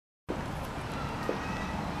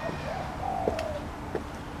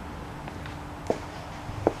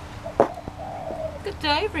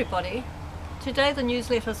day, everybody. Today the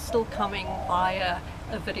newsletter is still coming via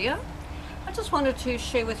a video. I just wanted to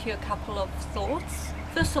share with you a couple of thoughts.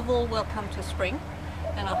 First of all, welcome to spring,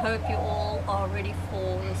 and I hope you all are ready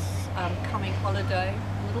for this coming holiday.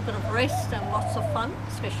 A little bit of rest and lots of fun,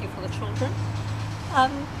 especially for the children.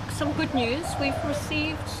 Some good news, we've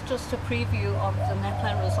received just a preview of the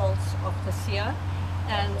Naplan results of this year,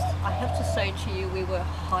 and I have to say to you, we were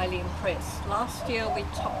highly impressed. Last year we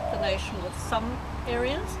topped the nation with some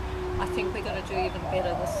areas. I think we're going to do even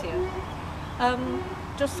better this year.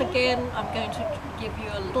 Just again, I'm going to give you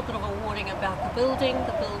a little bit of a warning about the building.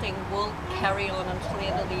 The building will carry on until the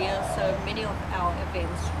end of the year, so many of our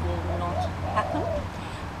events will not happen.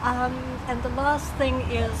 And the last thing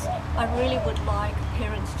is, I really would like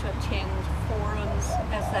parents to attend forums,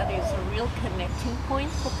 as that is a real connecting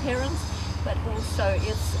point for parents, but also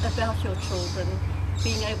it's about your children,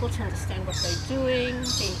 being able to understand what they're doing,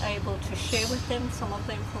 being able to share with them some of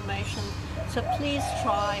the information. So please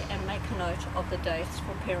try and make a note of the dates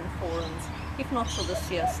for parent forums, if not for this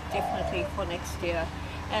year, definitely for next year.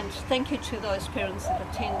 And thank you to those parents that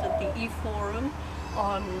attended the e-forum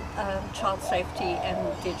on child safety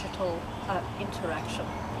and digital interaction.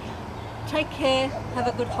 Take care, have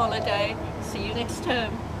a good holiday, see you next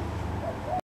term.